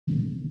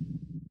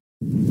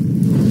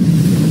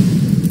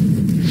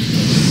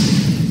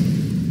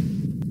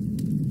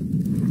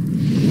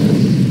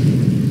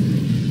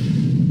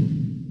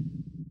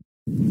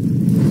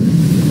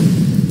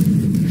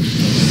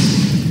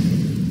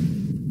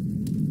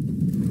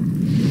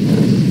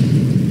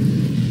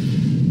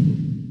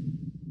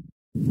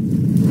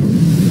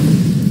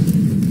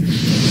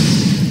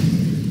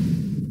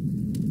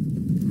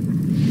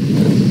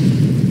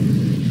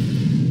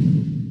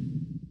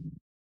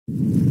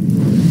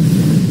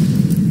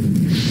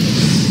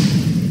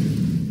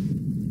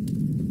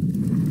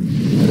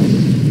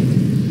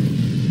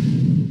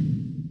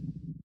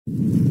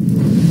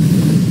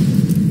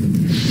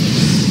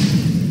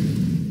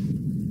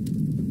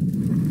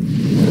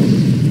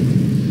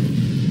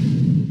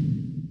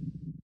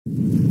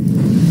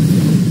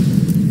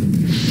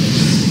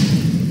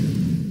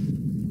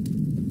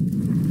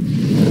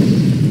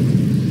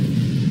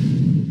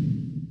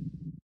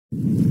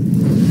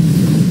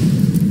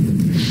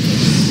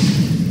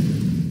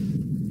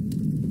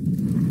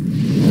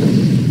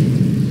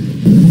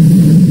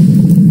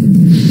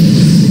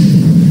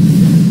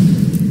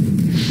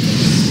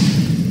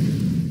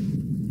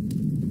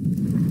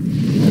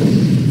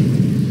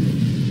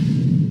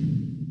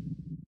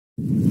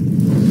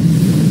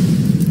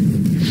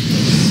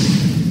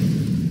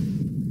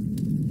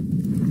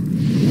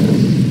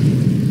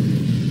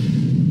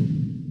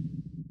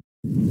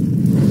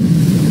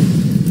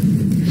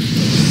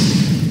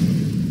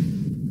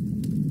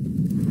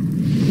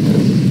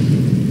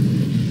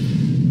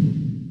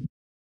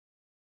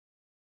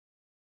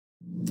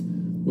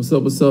What's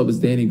up, what's up? It's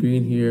Danny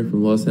Green here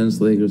from Los Angeles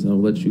Lakers, and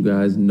I'll let you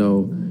guys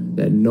know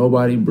that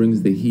nobody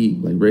brings the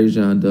heat like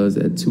Rajon does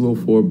at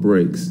 204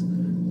 breaks.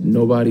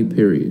 Nobody,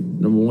 period.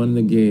 Number one in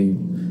the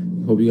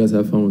game. Hope you guys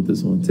have fun with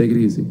this one. Take it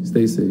easy.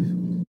 Stay safe.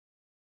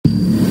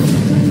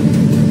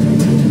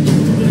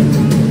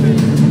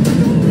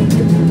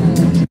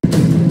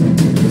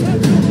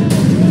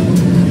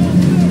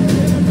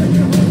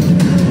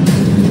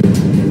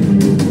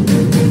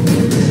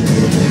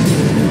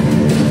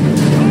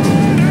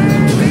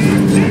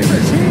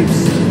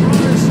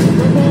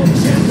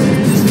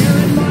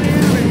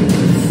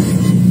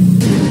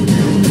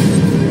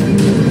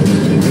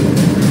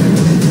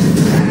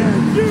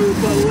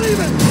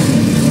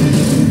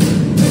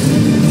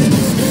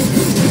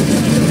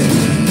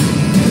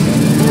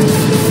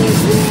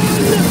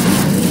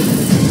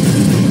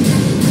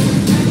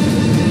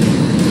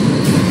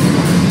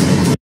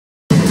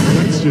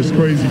 Just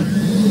crazy.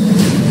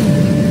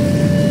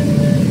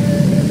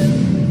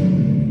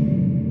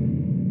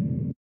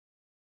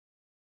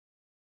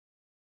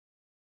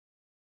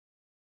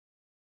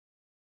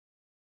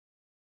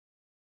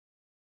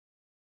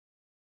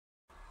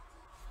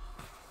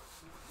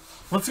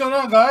 What's going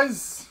on,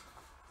 guys?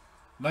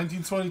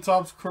 1920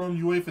 Topps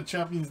Chrome UEFA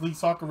Champions League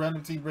Soccer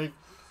Random Team Break.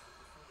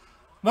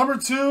 Number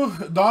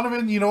 2,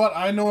 Donovan, you know what?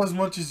 I know as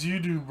much as you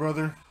do,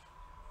 brother.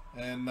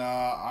 And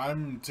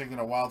I'm taking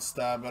a wild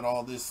stab at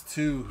all this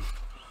too.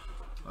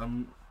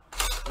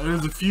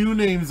 There's a few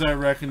names I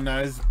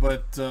recognize,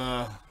 but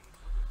I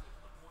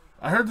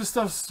heard this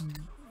stuff's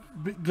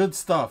good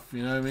stuff.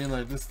 You know what I mean?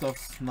 Like, this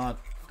stuff's not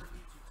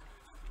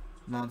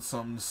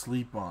something to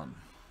sleep on.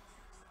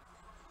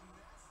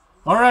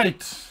 All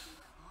right,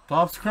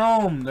 Topps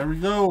Chrome. There we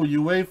go.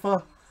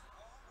 UEFA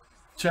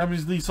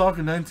Champions League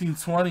Soccer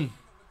 1920.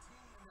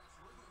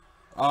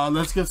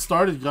 Let's get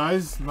started,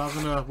 guys. I'm not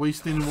gonna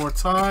waste any more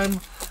time.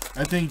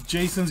 I think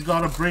Jason's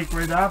got a break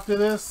right after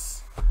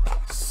this.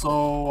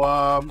 So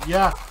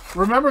yeah,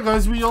 remember,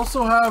 guys, we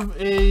also have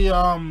a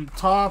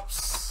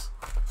Topps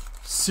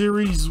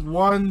Series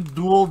 1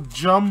 dual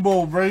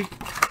jumbo break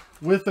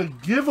with a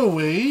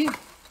giveaway.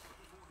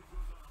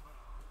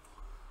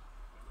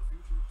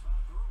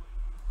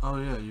 Oh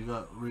yeah, you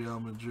got Real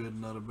Madrid,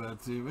 not a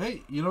bad team.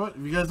 Hey, you know what?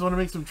 If you guys want to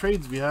make some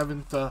trades, we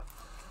haven't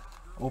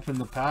opened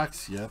the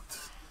packs yet.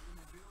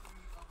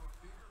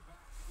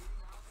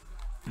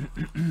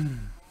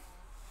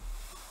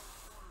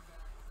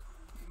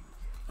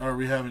 Or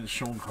we haven't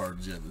shown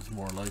cards yet. It's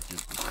more like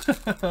it.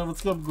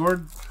 What's up,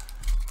 Gord?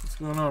 What's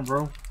going on,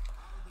 bro?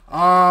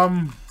 What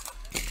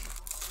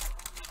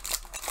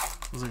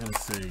was I gonna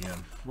say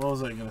again? What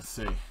was I gonna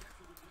say? I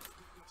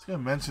was gonna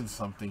mention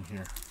something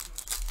here.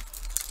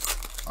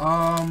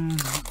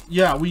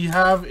 Yeah, we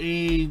have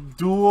a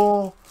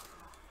dual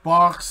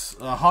box,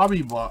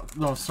 hobby box.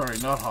 No, sorry,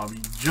 not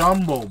hobby.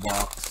 Jumbo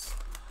box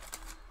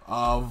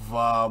of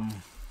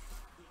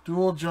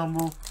dual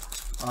jumbo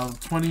of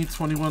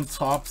 2021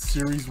 Topps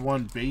Series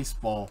 1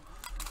 baseball.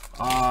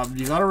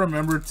 You gotta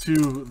remember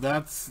too,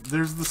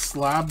 there's the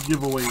slab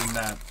giveaway in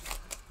that.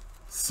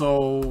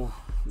 So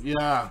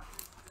yeah,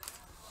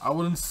 I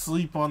wouldn't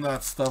sleep on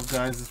that stuff,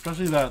 guys,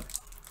 especially that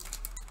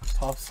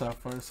Topps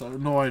Sapphire. So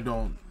no, I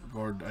don't,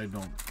 Gord. I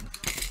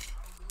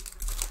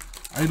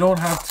don't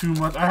have too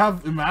much. I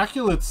have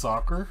Immaculate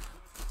Soccer.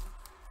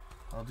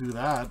 I'll do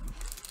that.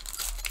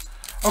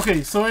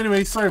 Okay, so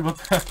anyway, sorry about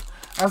that.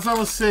 As I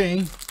was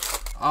saying,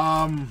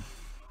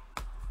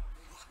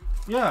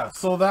 yeah,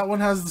 so that one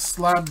has the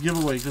slab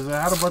giveaway, because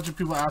I had a bunch of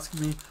people asking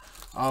me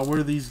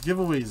where these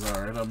giveaways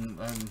are, and I'm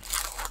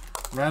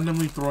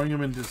randomly throwing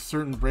them into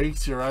certain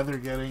breaks. You're either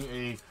getting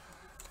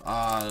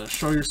a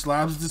show your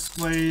slabs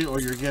display, or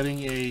you're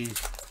getting a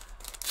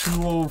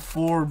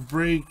 204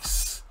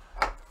 breaks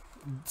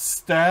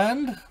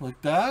stand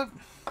like that,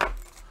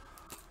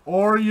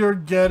 or you're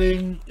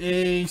getting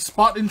a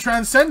spot in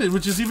Transcended,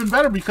 which is even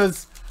better,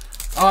 because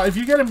if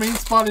you get a main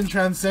spot in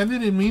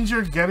Transcended, it means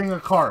you're getting a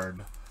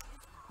card.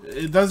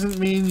 It doesn't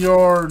mean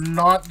you're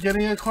not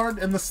getting a card,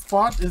 and the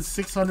spot is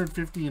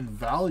 650 in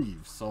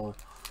value. So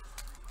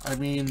I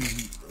mean,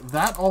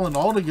 that all in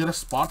all, to get a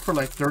spot for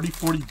like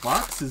 30-40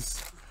 bucks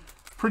is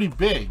pretty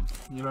big.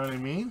 You know what I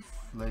mean?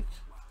 Like,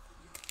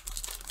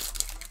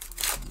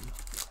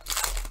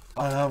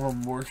 I have a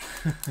mortgage.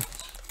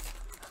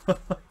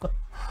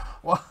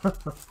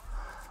 What?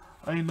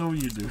 I know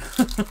you do.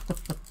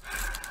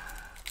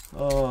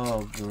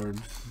 Oh,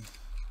 God.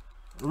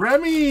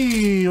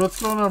 Remy!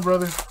 What's going on,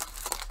 brother?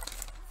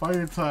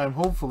 Fire time,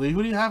 hopefully.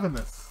 Who do you have in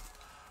this?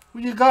 Who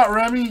you got,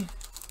 Remy?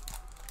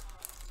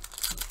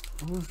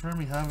 Who's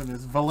Remy having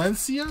this?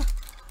 Valencia?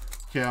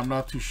 Okay, I'm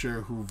not too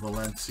sure who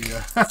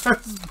Valencia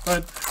has,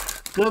 but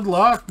good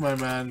luck, my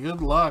man.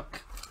 Good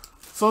luck.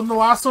 So in the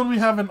last one, we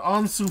have an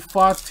Ansu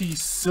Fati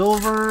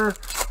silver.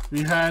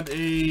 We had a...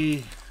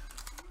 You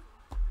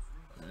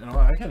know,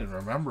 I can't even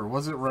remember.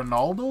 Was it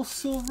Ronaldo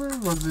silver?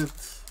 Was it...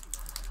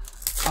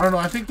 I don't know.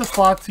 I think the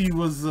Fati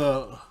was...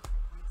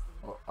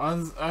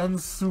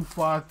 Ansu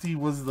Fati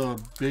was the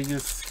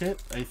biggest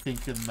hit, I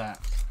think, in that.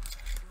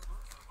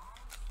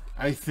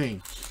 I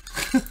think.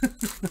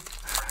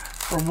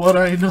 from what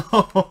I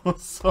know.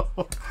 So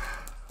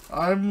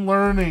I'm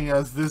learning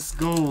as this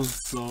goes.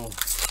 So,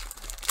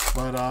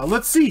 but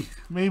let's see.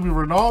 Maybe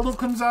Ronaldo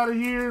comes out of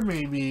here.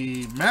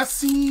 Maybe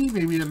Messi.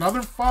 Maybe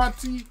another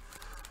Fati.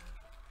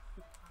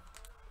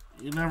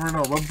 You never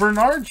know. But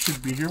Bernard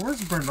should be here.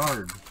 Where's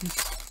Bernard? He's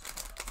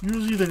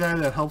usually the guy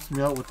that helps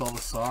me out with all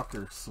the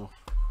soccer. So,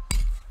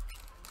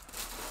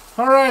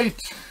 all right.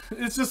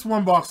 It's just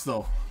one box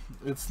though.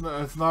 It's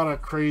not a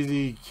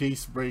crazy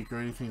case break or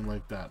anything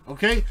like that.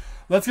 Okay,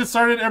 let's get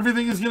started.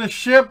 Everything is gonna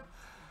ship.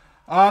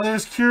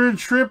 There's Kieran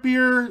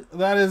Trippier.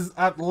 That is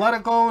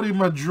Atletico de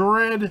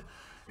Madrid.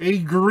 A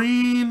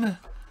green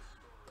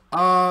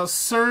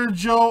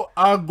Sergio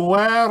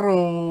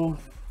Aguero.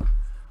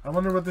 I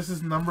wonder what this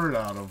is numbered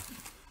out of.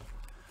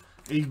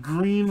 A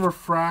green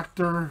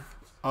refractor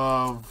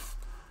of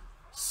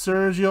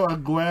Sergio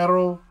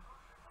Aguero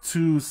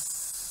to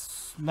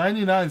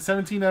 99,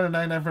 17 out of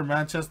 99 for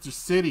Manchester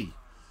City.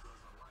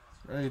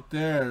 Right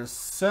there.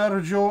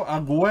 Sergio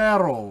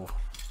Aguero.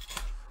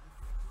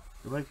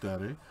 You like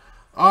that, eh?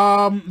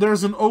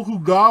 There's an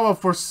Okugawa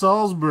for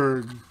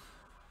Salzburg.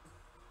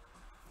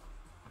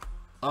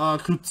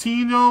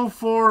 Coutinho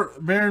for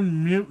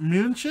Bayern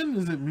München.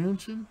 Is it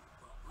München?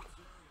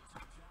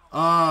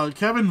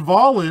 Kevin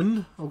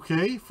Volland,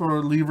 okay,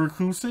 for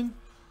Leverkusen.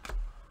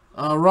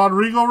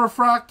 Rodrigo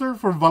refractor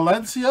for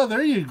Valencia.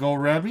 There you go,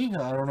 Remy.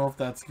 I don't know if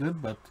that's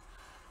good, but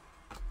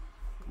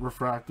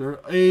refractor.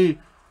 A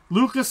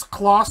Lucas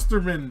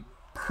Klosterman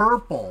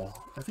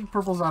purple. I think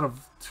purple's out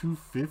of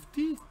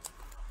 250.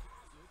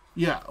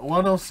 Yeah,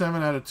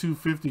 107 out of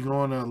 250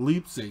 going to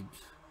Leipzig.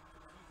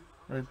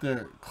 Right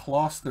there,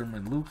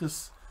 Klosterman,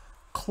 Lucas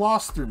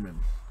Klosterman.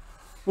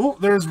 Oh,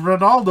 there's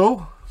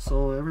Ronaldo.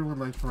 So everyone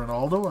likes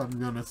Ronaldo, I'm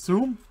going to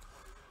assume.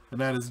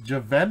 And that is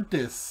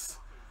Juventus.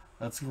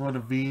 That's going to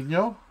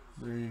Vino.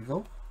 There you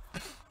go.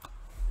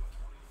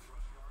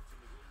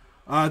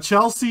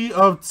 Chelsea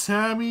of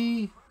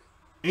Tammy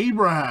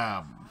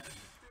Abraham.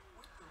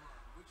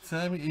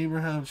 Tammy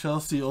Abraham,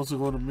 Chelsea, also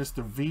going to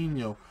Mr.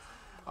 Vino.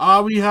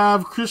 We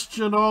have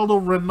Cristiano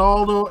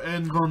Ronaldo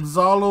and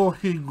Gonzalo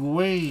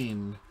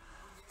Higuain.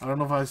 I don't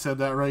know if I said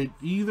that right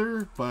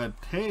either, but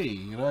hey,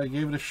 you know, I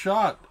gave it a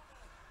shot.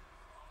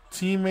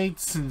 Teammate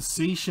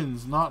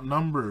sensations not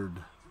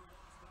numbered.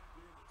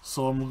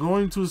 So I'm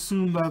going to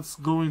assume that's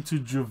going to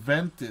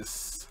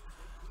Juventus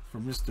for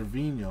Mr.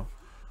 Vino.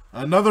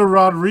 Another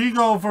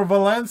Rodrigo for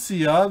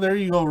Valencia. There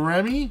you go,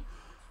 Remy.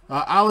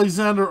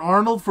 Alexander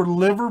Arnold for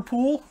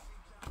Liverpool.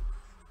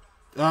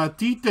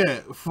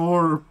 Tite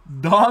for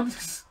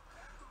Donks.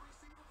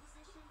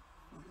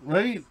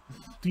 Right?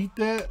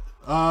 Tite.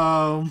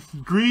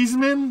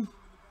 Griezmann.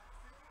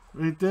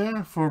 Right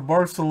there for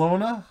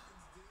Barcelona.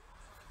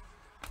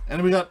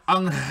 And we got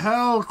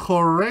Angel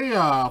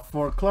Correa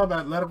for Club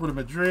Atletico de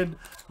Madrid.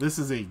 This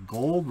is a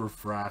gold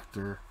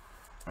refractor.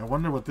 I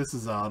wonder what this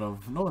is out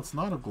of. No, it's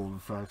not a gold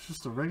refractor. It's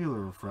just a regular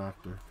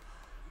refractor.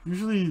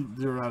 Usually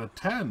they're out of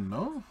 10,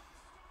 no?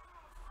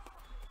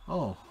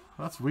 Oh,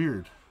 that's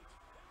weird.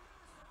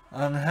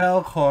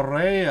 Angel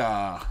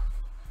Correa.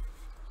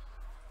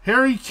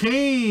 Harry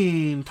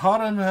Kane.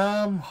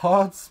 Tottenham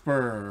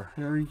Hotspur.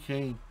 Harry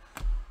Kane.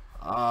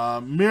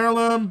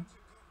 Miralem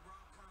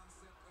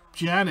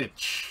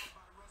Pjanic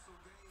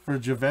for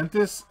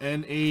Juventus,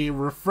 and a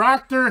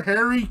refractor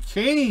Harry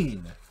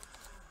Kane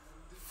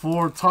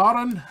for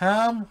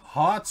Tottenham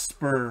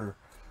Hotspur.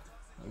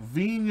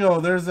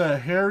 Vino, there's a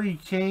Harry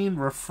Kane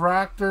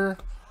refractor.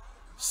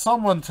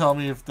 Someone tell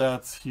me if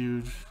that's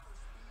huge.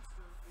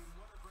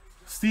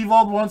 Steve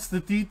Ald wants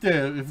the Tite.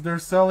 If they're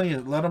selling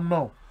it, let them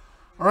know.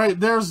 Alright,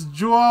 there's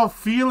Joao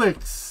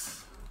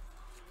Felix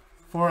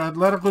for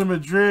Atletico de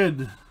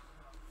Madrid.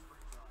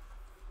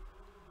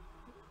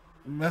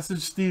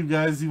 Message Steve,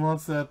 guys. He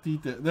wants that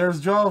Tite. There's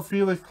Joao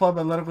Felix, Club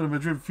Atletico de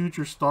Madrid,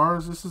 Future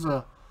Stars. This is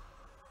a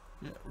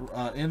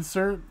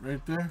insert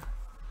right there.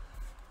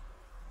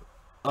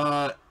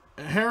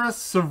 Haris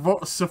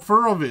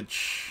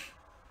Seferovic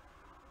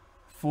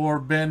for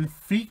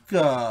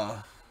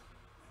Benfica.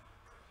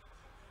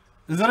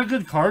 Is that a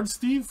good card,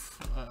 Steve?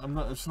 I'm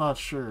not. It's not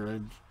sure.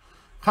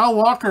 Kyle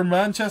Walker,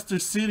 Manchester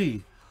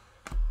City.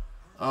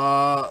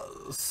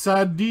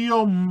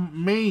 Sadio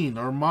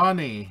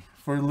Mane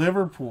for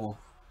Liverpool.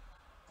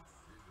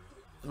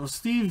 Well,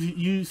 Steve,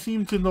 you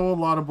seem to know a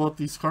lot about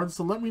these cards,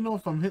 so let me know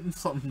if I'm hitting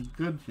something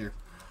good here.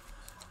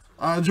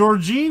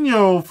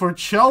 Jorginho for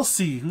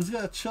Chelsea. Who's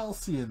got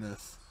Chelsea in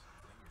this?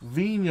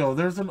 Vino.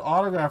 There's an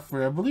autograph for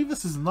you. I believe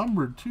this is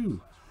numbered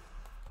too.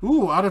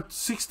 Ooh, out of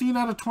 16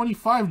 out of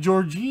 25,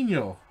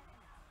 Jorginho.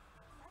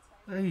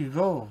 There you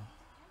go.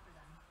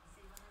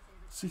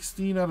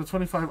 16 out of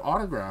 25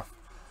 autograph.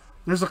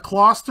 There's a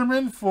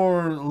Klosterman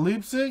for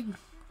Leipzig.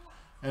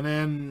 And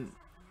then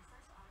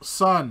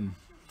Son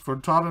for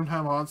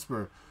Tottenham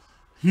Hotspur.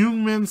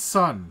 Heung-min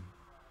Son.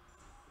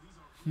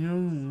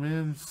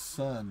 Heung-min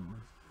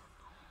Son.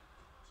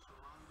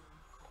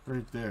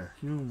 Right there.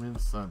 Heung-min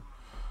Son.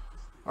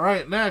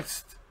 Alright,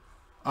 next.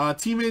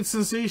 Teammate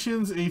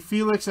sensations, a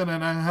Felix and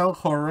an Angel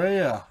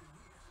Correa.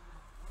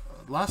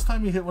 last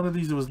time you hit one of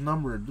these, it was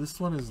numbered. This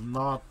one is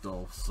not,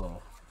 though,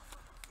 so.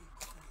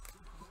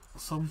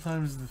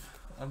 Sometimes,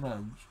 I'm not,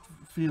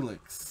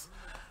 Felix.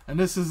 And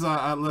this is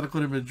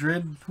Atletico de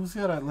Madrid. Who's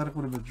got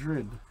Atletico de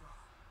Madrid?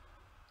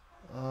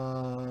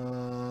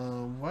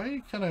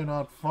 Why can I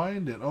not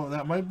find it? Oh,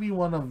 that might be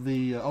one of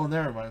the... oh,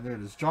 never mind. There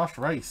it is. Josh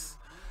Rice.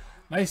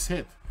 Nice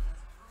hit.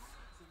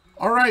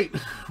 All right.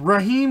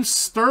 Raheem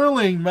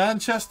Sterling,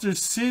 Manchester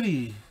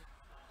City.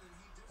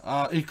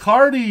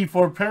 Icardi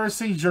for Paris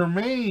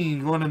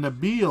Saint-Germain, going to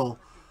Nabil.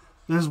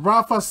 There's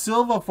Rafa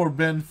Silva for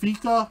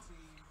Benfica.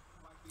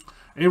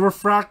 A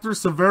refractor,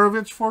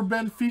 Severovic for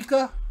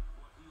Benfica.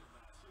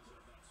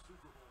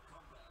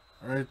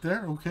 Right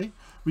there, okay.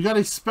 We got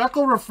a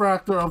speckle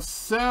refractor of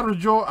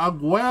Sergio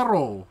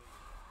Aguero.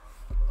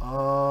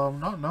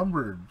 Not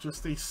numbered,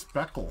 just a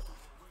speckle.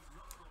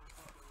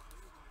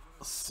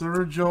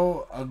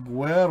 Sergio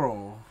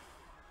Aguero.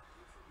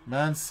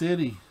 Man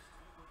City.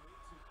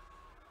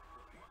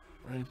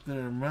 Right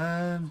there,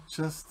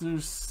 Manchester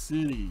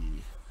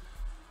City.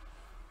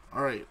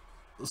 Alright.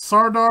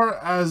 Sardar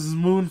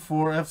Azmoun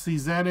for FC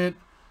Zenit.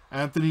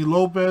 Anthony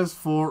Lopez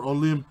for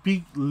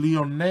Olympique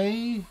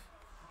Lyonnais.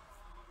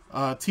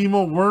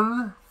 Timo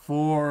Werner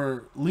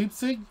for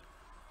Leipzig.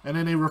 And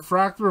then a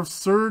refractor of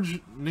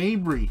Serge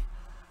Gnabry.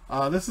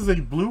 This is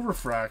a blue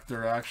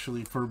refractor,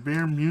 actually, for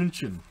Bayern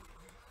Munich.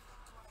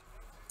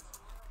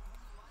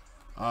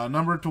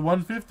 Number to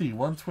 150.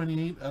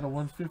 128 out of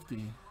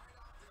 150.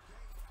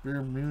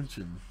 Bayern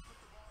Munich.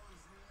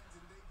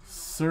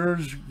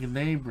 Serge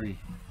Gnabry.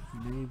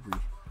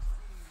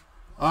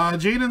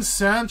 Jadon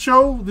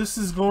Sancho. This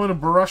is going to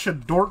Borussia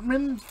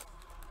Dortmund.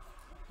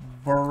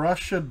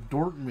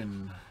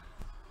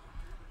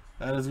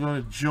 That is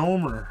going to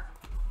Jomer.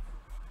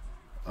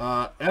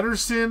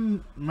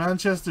 Ederson,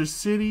 Manchester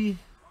City.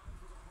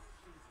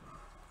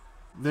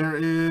 There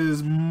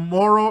is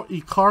Mauro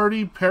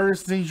Icardi,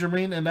 Paris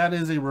Saint-Germain, and that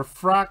is a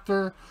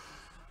refractor.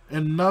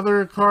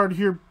 Another card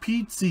here,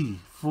 Pizzi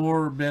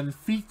for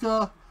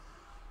Benfica.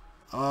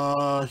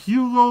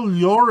 Hugo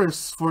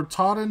Lloris for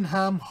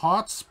Tottenham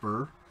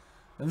Hotspur.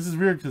 And this is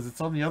weird because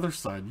it's on the other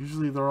side.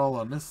 Usually they're all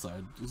on this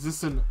side. Is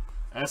this an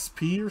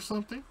SP or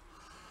something?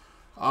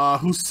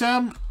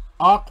 Houssem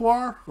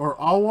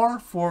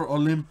Aouar for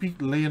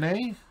Olympique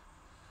Lyonnais.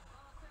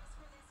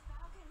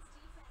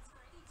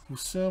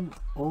 Houssem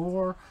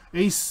Aouar.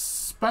 A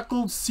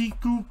speckled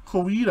Sekou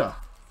Koita.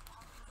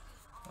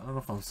 I don't know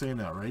if I'm saying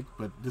that right,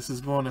 but this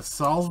is going to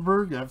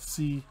Salzburg,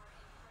 FC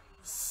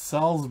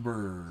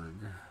Salzburg.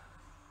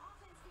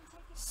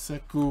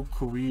 Sekou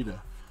Koita.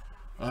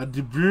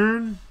 De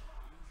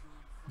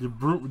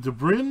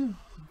Bruyne,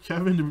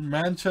 Kevin to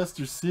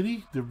Manchester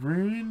City, De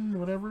Bruyne,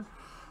 whatever.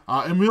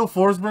 Emil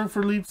Forsberg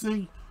for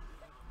Leipzig.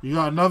 You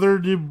got another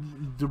De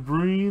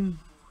Bruyne.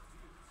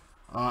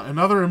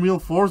 Another Emil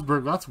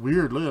Forsberg. That's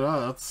weird. Look at that.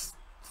 That's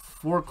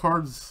 4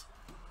 cards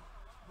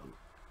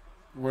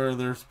where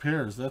there's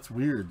pairs. That's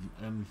weird.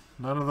 And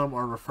none of them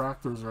are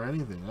refractors or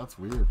anything. That's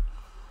weird.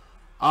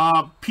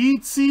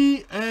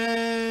 Pizzi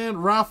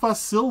and Rafa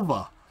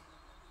Silva.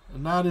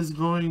 And that is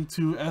going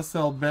to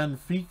SL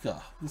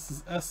Benfica. This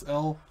is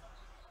SL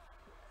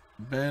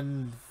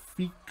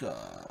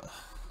Benfica.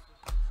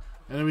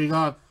 And then we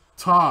got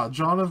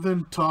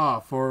Jonathan Tah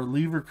for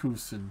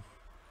Leverkusen.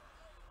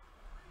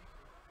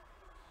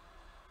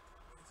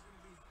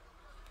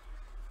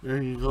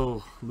 There you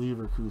go,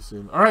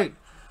 Leverkusen. Alright,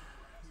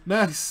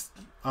 next,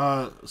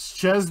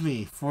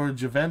 Szczesny for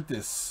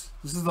Juventus.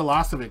 This is the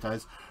last of it,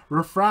 guys.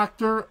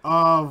 Refractor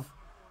of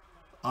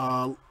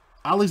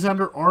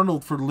Alexander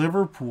Arnold for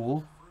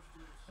Liverpool.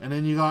 And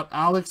then you got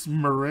Alex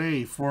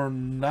Murray for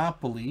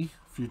Napoli,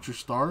 Future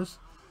Stars.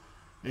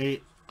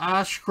 A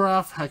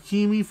Ashraf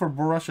Hakimi for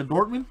Borussia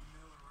Dortmund.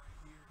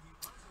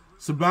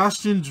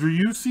 Sebastian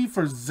Driussi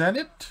for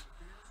Zenit.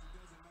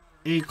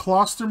 A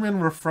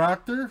Klosterman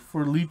Refractor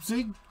for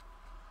Leipzig.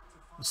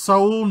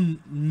 Saul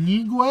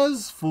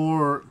Niguez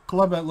for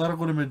Club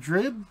Atletico de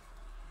Madrid.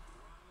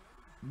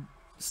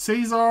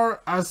 Cesar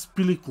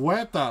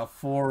Azpilicueta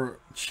for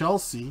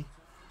Chelsea.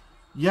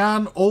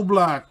 Jan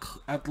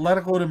Oblak,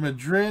 Atletico de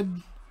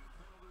Madrid.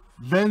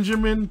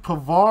 Benjamin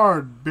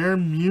Pavard,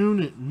 Bayern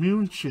Munich.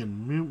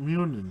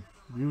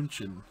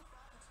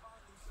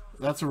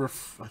 That's a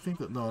I think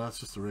that, no, that's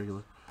just a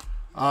regular.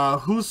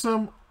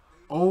 Houssem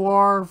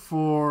Aouar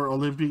for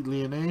Olympique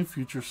Lyonnais,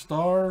 Future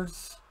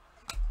Stars.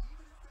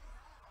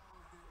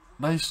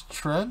 Nice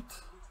Trent.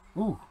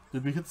 Ooh,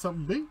 did we hit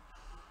something big?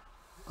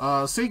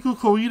 Sekou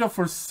Koita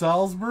for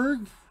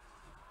Salzburg.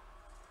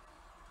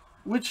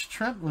 Which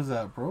Trent was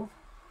that, bro?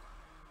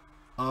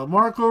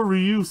 Marco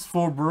Reus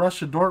for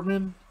Borussia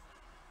Dortmund.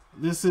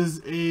 This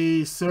is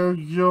a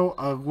Sergio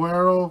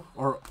Aguero,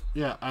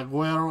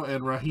 Aguero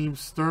and Raheem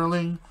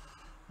Sterling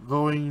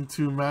going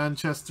to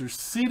Manchester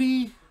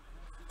City.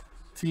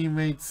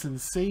 Teammate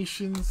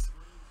sensations.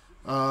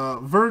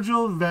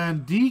 Virgil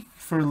van Dijk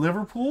for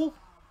Liverpool.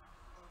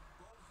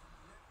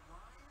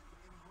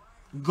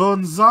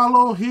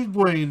 Gonzalo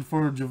Higuain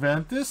for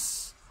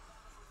Juventus.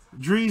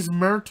 Dries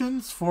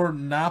Mertens for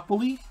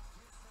Napoli.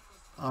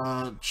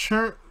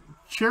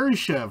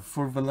 Cheryshev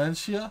for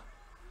Valencia.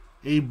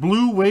 A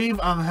Blue Wave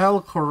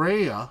Angel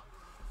Correa.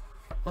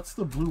 What's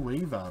the Blue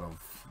Wave out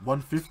of?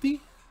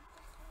 150?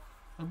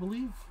 I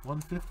believe.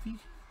 150?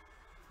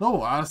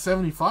 No, out of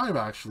 75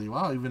 actually.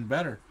 Wow, even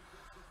better.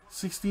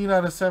 16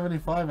 out of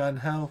 75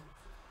 Angel.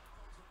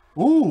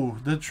 Ooh,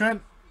 the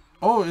Trent.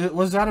 Oh,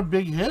 was that a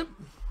big hit?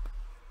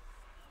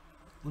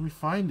 Let me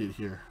find it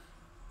here.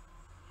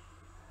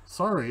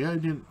 Sorry, I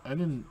didn't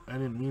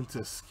mean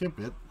to skip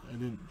it. I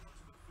didn't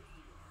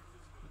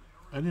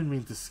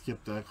mean to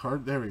skip that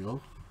card. There we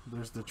go.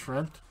 There's the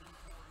Trent.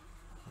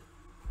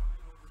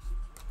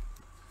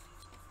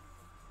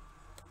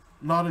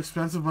 Not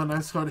expensive, but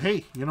nice card.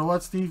 Hey, you know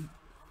what, Steve?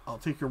 I'll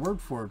take your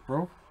word for it,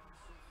 bro.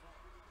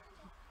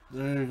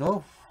 There you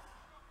go.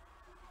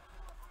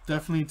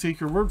 Definitely take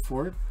your word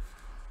for it.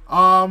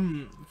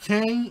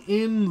 Kang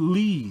In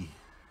Lee,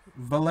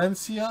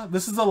 Valencia.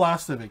 This is the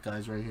last of it,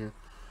 guys, right here.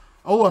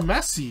 Oh, a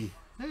Messi.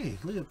 Hey,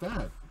 look at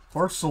that.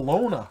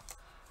 Barcelona.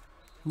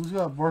 Who's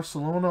got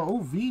Barcelona? Oh,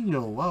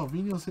 Vino. Wow,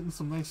 Vino's hitting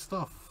some nice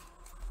stuff.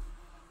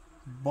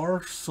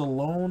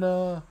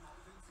 Barcelona,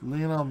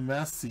 Lionel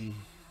Messi.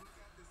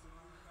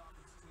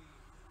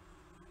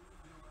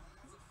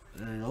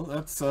 There you go.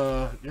 That's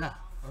yeah,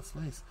 that's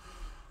nice.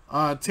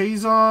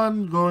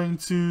 Tazon going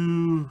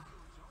to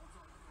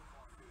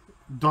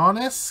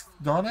Donetsk.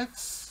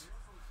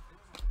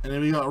 And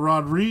then we got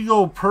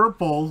Rodrigo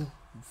Purple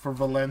for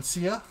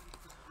Valencia.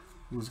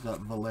 Who's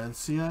got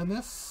Valencia in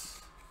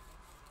this?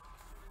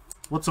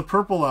 What's a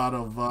purple out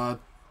of?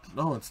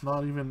 No, it's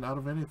not even out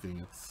of anything.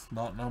 It's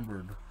not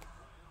numbered.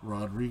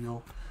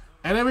 Rodrigo.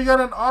 And then we got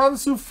an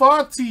Ansu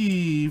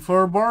Fati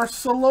for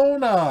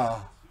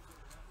Barcelona.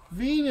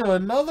 Vino,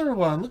 another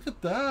one. Look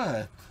at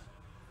that.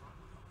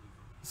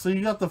 So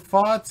you got the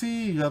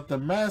Fati, you got the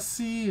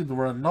Messi, the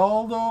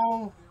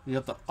Ronaldo, you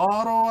got the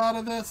auto out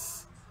of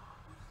this.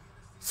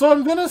 So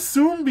I'm going to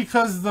assume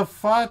because the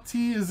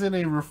Fati is in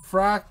a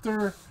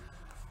refractor,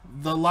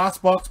 the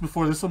last box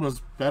before this one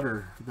was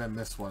better than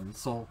this one.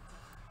 So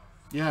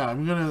yeah,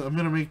 I'm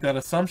gonna make that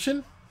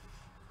assumption.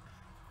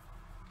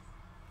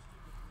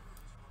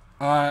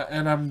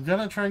 And I'm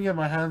gonna try and get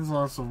my hands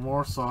on some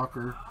more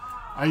soccer.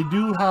 I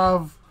do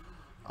have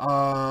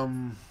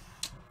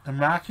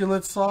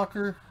Immaculate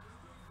Soccer.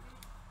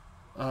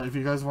 If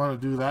you guys want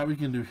to do that, we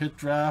can do hit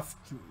draft.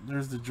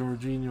 There's the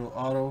Jorginho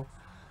auto.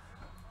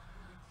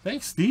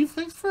 Thanks, Steve.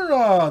 Thanks for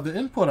the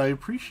input. I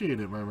appreciate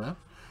it, my man.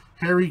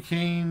 Harry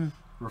Kane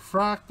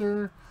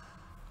refractor.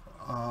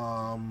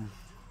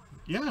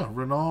 Yeah,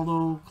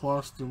 Ronaldo,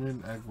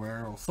 Klosterman,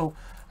 Aguero. So,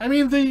 I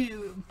mean,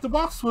 the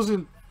box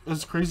wasn't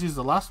as crazy as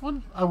the last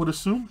one, I would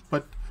assume,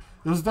 but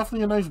it was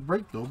definitely a nice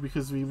break though,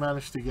 because we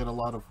managed to get a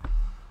lot of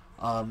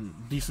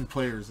decent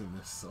players in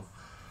this. So,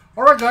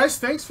 all right, guys,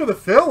 thanks for the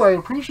fill. I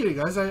appreciate it,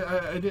 guys.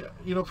 I did,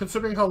 you know,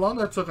 considering how long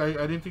that took, I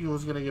didn't think it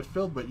was gonna get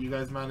filled, but you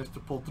guys managed to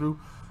pull through.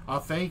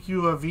 Thank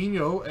you,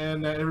 Vino,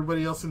 and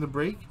everybody else in the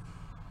break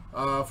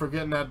for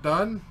getting that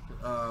done.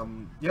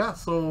 Yeah,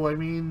 so I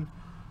mean,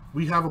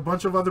 we have a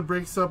bunch of other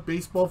breaks up: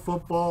 baseball,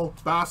 football,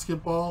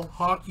 basketball,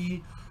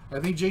 hockey. I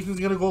think Jason's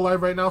gonna go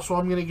live right now, so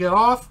I'm gonna get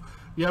off.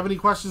 If you have any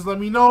questions, let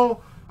me know.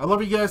 I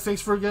love you guys.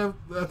 Thanks for again.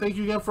 Thank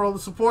you again for all the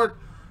support.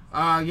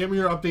 Get me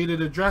your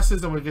updated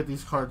addresses, and we'll get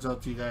these cards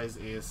out to you guys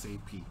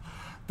ASAP.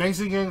 Thanks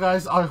again,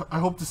 guys. I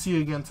hope to see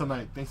you again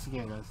tonight. Thanks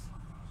again, guys.